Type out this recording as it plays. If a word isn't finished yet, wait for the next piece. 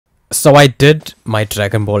So I did my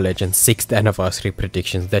Dragon Ball Legends 6th anniversary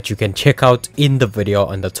predictions that you can check out in the video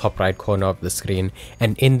on the top right corner of the screen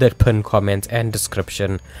and in the pinned comment and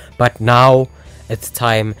description. But now it's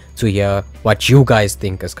time to hear what you guys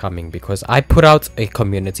think is coming, because I put out a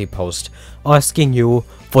community post asking you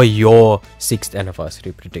for your 6th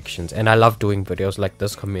anniversary predictions, and I love doing videos like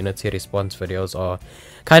this. Community response videos are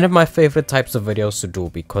kind of my favorite types of videos to do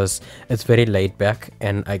because it's very laid back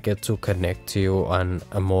and I get to connect to you on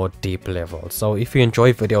a more deep level. So if you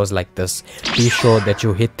enjoy videos like this, be sure that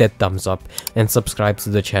you hit that thumbs up and subscribe to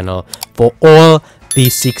the channel for all the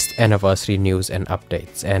 6th anniversary news and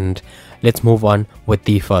updates. And let's move on with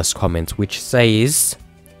the first comment, which says,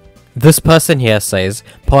 this person here says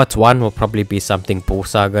part 1 will probably be something Buu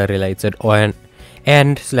Saga related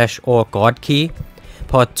or God Key.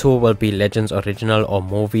 Part 2 will be Legends Original or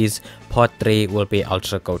movies. Part 3 will be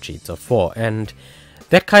Ultra Gogeta 4. And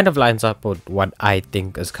that kind of lines up with what I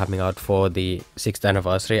think is coming out for the 6th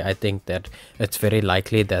anniversary. I think that it's very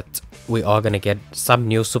likely that we are going to get some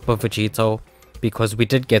new Super Vegito, because we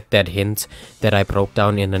did get that hint that I broke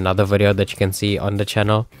down in another video that you can see on the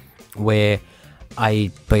channel, where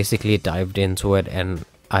I basically dived into it and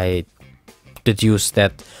I deduced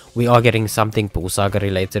that we are getting something Buu Saga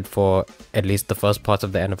related for at least the first part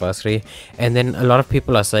of the anniversary. And then a lot of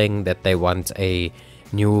people are saying that they want a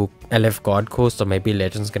new LF Goku, so maybe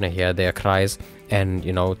Legends gonna hear their cries and,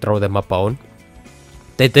 you know, throw them a bone.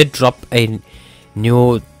 They did drop a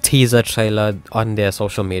new teaser trailer on their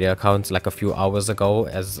social media accounts like a few hours ago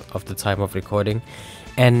as of the time of recording,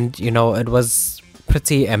 and you know, it was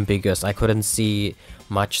pretty ambiguous. I couldn't see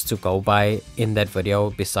much to go by in that video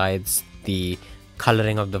besides the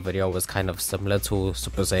coloring of the video was kind of similar to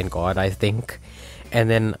Super Saiyan God, I think. And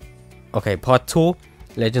then okay, part 2,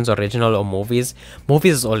 Legends Original or movies.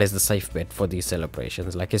 Movies is always the safe bet for these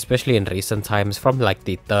celebrations, like especially in recent times, from like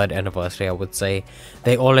the 3rd anniversary I would say,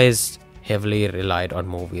 they always heavily relied on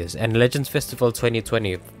movies. And Legends Festival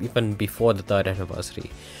 2020, even before the 3rd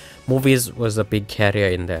anniversary, movies was a big carrier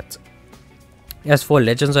in that. As for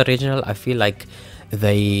Legends Original, I feel like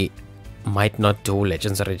they might not do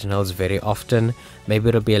Legends Originals very often. Maybe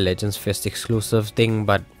it'll be a Legends Fest exclusive thing,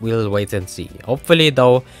 but we'll wait and see. Hopefully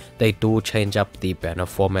though, they do change up the banner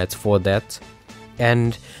formats for that.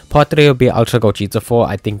 And part 3 will be Ultra Gogeta 4.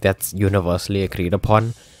 I think that's universally agreed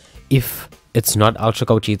upon. If it's not Ultra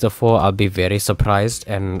Gogeta 4, I'll be very surprised,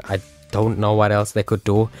 and I don't know what else they could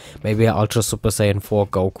do. Maybe Ultra Super Saiyan 4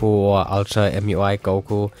 Goku or Ultra MUI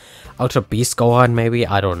Goku, Ultra Beast Gohan maybe,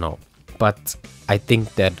 I don't know. But I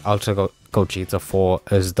think that Ultra Gogeta 4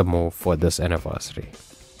 is the move for this anniversary.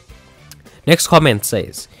 Next comment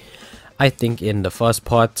says, I think in the first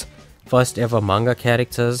part, first ever manga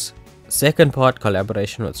characters. Second part,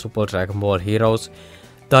 collaboration with Super Dragon Ball Heroes.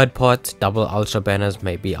 Third part, double Ultra banners,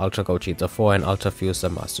 maybe Ultra Gogeta 4 and Ultra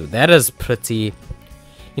FUSING. That is pretty...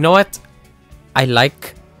 You know what? I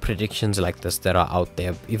like predictions like this that are out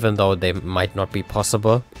there, even though they might not be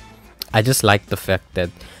possible. I just like the fact that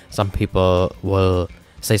some people will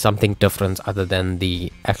say something different other than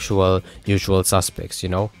the actual usual suspects, you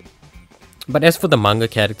know? But as for the manga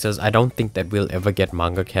characters, I don't think that we'll ever get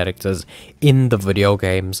manga characters in the video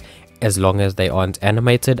games as long as they aren't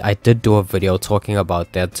animated. I did do a video talking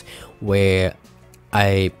about that, where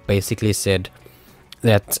I basically said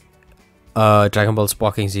that Dragon Ball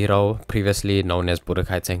Sparking Zero, previously known as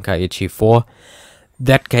Budokai Tenkaichi 4,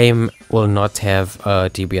 that game will not have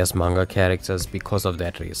DBS manga characters because of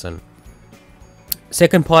that reason.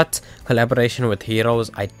 Second part, collaboration with heroes.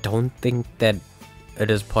 I don't think that it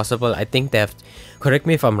is possible. I think they have, correct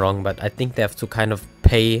me if I'm wrong, but I think they have to kind of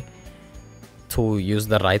pay to use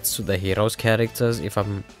the rights to the heroes characters, if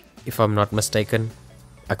I'm not mistaken.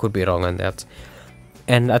 I could be wrong on that.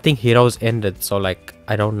 And I think heroes ended, so like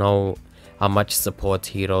I don't know how much support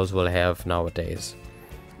heroes will have nowadays.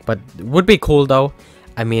 But it would be cool though.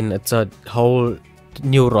 I mean, it's a whole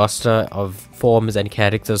new roster of forms and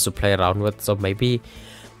characters to play around with, so maybe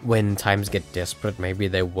when times get desperate, maybe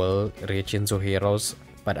they will reach into heroes,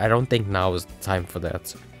 but I don't think now is the time for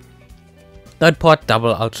that. Third part,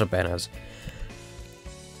 double Ultra banners.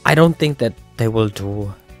 I don't think that they will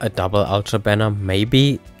do a double Ultra banner,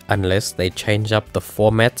 maybe unless they change up the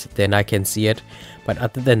format, then I can see it. But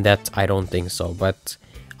other than that, I don't think so. But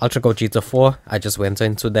Ultra Gogeta 4, I just went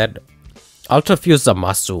into that. Ultra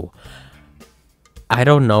FUSING. I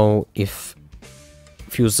don't know if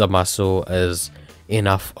FUSING is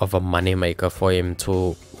enough of a moneymaker for him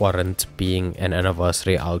to warrant being an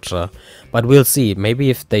anniversary Ultra. But we'll see. Maybe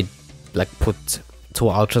if they like put 2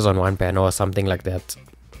 Ultras on one banner or something like that.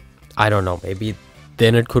 I don't know. Maybe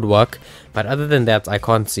then it could work. But other than that, I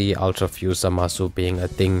can't see Ultra Fuse Zamasu being a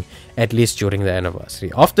thing, at least during the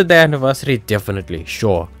anniversary. After the anniversary, definitely,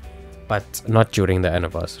 sure, but not during the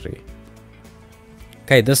anniversary.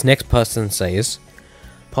 Okay, this next person says,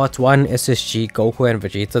 Part 1 SSG Goku and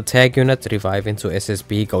Vegeta tag unit revive into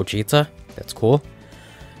SSB Gogeta. That's cool.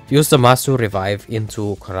 Fuse Zamasu revive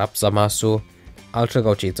into Corrupt Zamasu. Ultra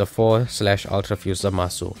Gogeta 4 / Ultra Fuse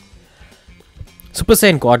Zamasu. Super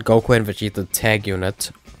Saiyan God Goku and Vegeta tag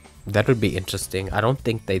unit. That would be interesting. I don't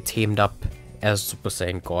think they teamed up as Super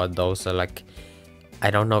Saiyan God though, so like,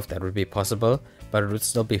 I don't know if that would be possible, but it would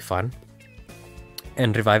still be fun.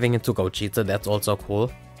 And reviving into Gogeta, that's also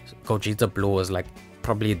cool. Gogeta Blue is like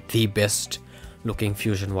probably the best looking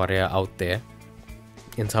fusion warrior out there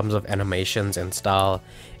in terms of animations and style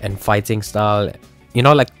and fighting style. You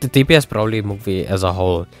know, like the DPS Broly movie as a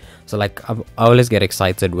whole. So like, I always get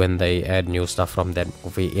excited when they add new stuff from that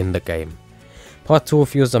movie in the game. Part 2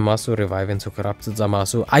 Fuse Zamasu revive into Corrupted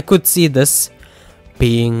Zamasu. I could see this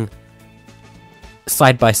being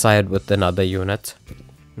side by side with another unit.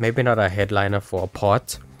 Maybe not a headliner for a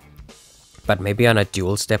part, but maybe on a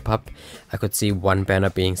dual step up. I could see one banner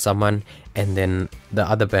being someone and then the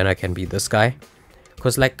other banner can be this guy.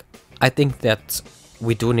 Because like, I think that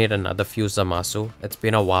we do need another Fuse Zamasu. It's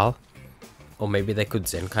been a while. Or maybe they could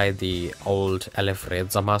Zenkai the old LF Red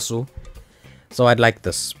Zamasu. So I'd like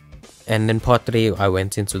this. And in part 3, I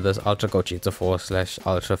went into this Ultra Gogeta 4 /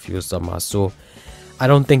 Ultra Fuse Zamasu. I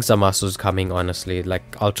don't think Zamasu's coming, honestly.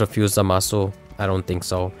 Like, Ultra Fuse Zamasu, I don't think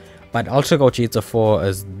so. But Ultra Gogeta 4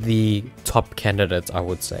 is the top candidate, I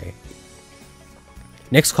would say.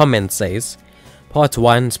 Next comment says, Part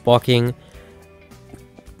 1 Sparking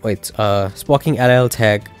LL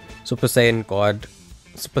tag Super Saiyan God,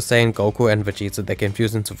 Super Saiyan Goku and Vegeta. They can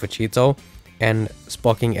fuse into Vegito, and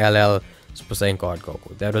Sparking LL Super Saiyan God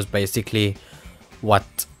Goku. That was basically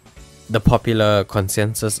what the popular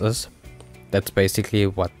consensus is. That's basically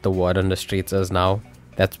what the word on the streets is now.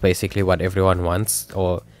 That's basically what everyone wants,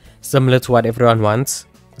 or similar to what everyone wants.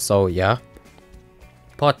 So yeah.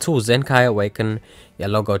 Part 2 Zenkai Awaken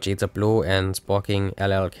Yellow Gogeta Blue and Sparking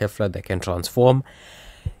LL Kefla. They can transform.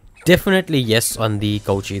 Definitely yes on the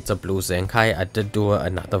Gogeta Blue Zenkai. I did do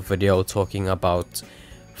another video talking about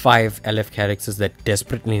 5 LF characters that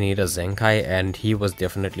desperately need a Zenkai, and he was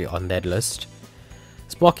definitely on that list.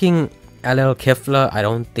 Sparking LL Kefla, I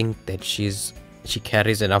don't think that she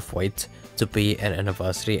carries enough weight to be an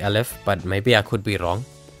anniversary LF, but maybe I could be wrong.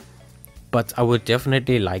 But I would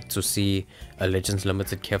definitely like to see a Legends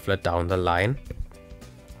Limited Kefla down the line.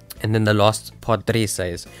 And then the last part 3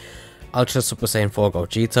 says, Ultra Super Saiyan 4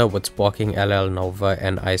 Gogeta with Sparking LL Nova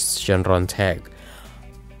and Ice Shenron tag.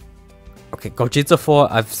 Okay, Gogeta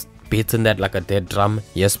 4, I've beaten that like a dead drum.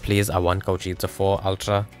 Yes, please, I want Gogeta 4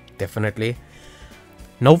 Ultra, definitely.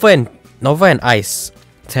 Nova and Ice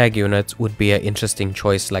tag unit would be an interesting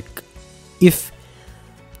choice, like, if,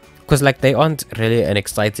 because like they aren't really an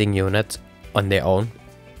exciting unit on their own.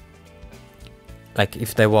 Like,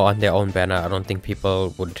 if they were on their own banner, I don't think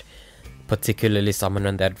people would particularly summon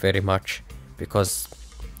on that very much, because,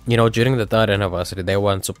 you know, during the 3rd anniversary they were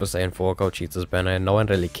on Super Saiyan 4 Gogeta's banner and no one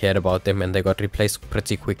really cared about them, and they got replaced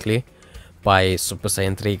pretty quickly by Super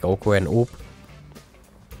Saiyan 3 Goku and Oop.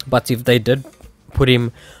 But if they did put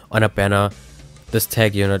him on a banner, this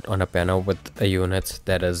tag unit on a banner with a unit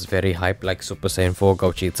that is very hype like Super Saiyan 4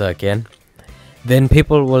 Gogeta again, then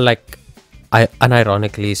people will like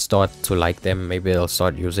unironically start to like them. Maybe they'll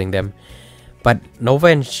start using them. But Nova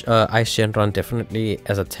and Ice Shenron definitely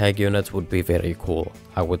as a tag unit would be very cool,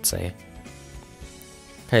 I would say.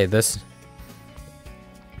 Okay, this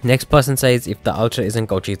next person says, if the Ultra isn't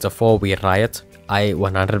Gogeta 4, we riot. I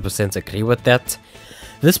 100% agree with that.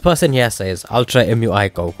 This person here says Ultra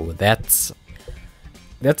MUI Goku.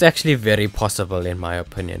 That's actually very possible in my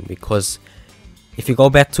opinion, because if you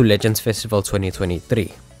go back to Legends Festival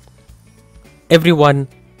 2023, everyone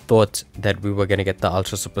thought that we were going to get the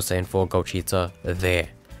Ultra Super Saiyan 4 Gogeta there,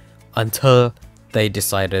 until they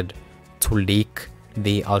decided to leak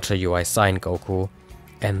the Ultra UI Sign Goku,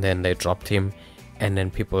 and then they dropped him, and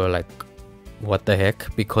then people were like, what the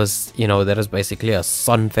heck? Because, you know, that is basically a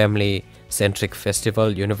Sun family centric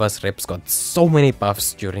festival. Universe reps got so many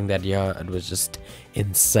buffs during that year, it was just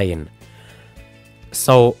insane.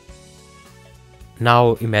 So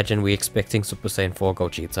now imagine we're expecting Super Saiyan 4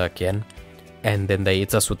 Gogeta again, and then they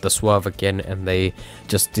hit us with the swerve again, and they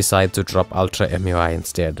just decide to drop Ultra MUI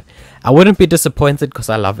instead. I wouldn't be disappointed because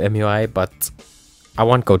I love MUI, but I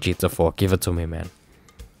want Gogeta 4. Give it to me, man.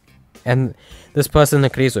 And this person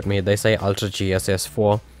agrees with me. They say Ultra GSS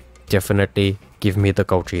 4. Definitely give me the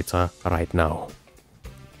Gogeta right now.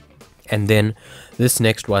 And then this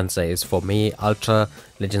next one says, for me, Ultra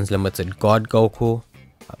Legends Limited God Goku.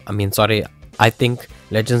 I think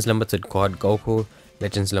Legends Limited God Goku,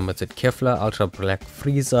 Legends Limited Kefla, Ultra Black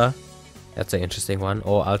Frieza. That's an interesting one.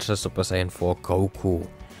 Or Ultra Super Saiyan 4 Goku.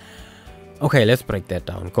 Okay, let's break that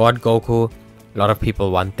down. God Goku, a lot of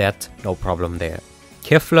people want that. No problem there.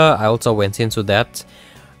 Kefla, I also went into that.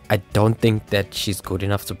 I don't think that she's good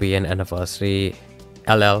enough to be an anniversary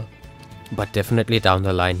LL. But definitely down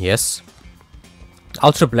the line, yes.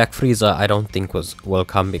 Ultra Black Frieza, I don't think will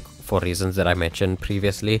come for reasons that I mentioned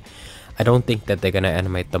previously. I don't think that they're gonna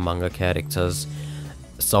animate the manga characters.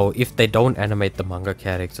 So if they don't animate the manga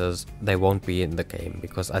characters, they won't be in the game,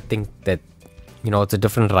 because I think that, you know, it's a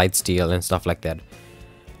different rights deal and stuff like that.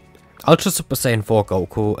 Ultra Super Saiyan 4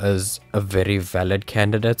 Goku is a very valid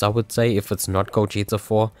candidate, I would say, if it's not Gogeta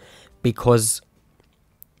 4, because,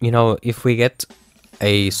 you know, if we get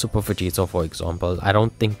a Super Vegito, for example, I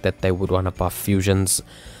don't think that they would want to buff fusions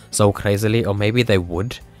so crazily, or maybe they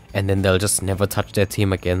would, and then they'll just never touch their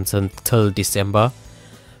team again until December.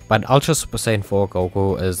 But Ultra Super Saiyan 4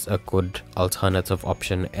 Goku is a good alternative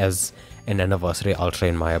option as an anniversary Ultra,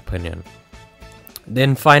 in my opinion.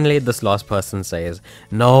 Then finally, this last person says,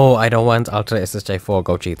 no, I don't want Ultra SSJ4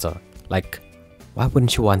 Gogeta. Like, why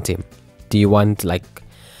wouldn't you want him? Do you want, like,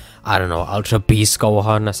 I don't know, Ultra Beast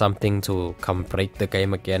Gohan or something to come break the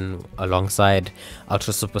game again alongside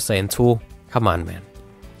Ultra Super Saiyan 2? Come on, man.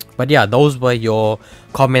 But yeah, those were your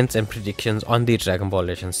comments and predictions on the Dragon Ball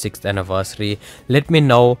Legends 6th anniversary. Let me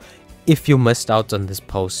know if you missed out on this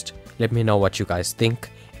post. Let me know what you guys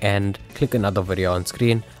think, and click another video on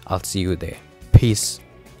screen. I'll see you there. Peace,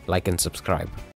 like and subscribe.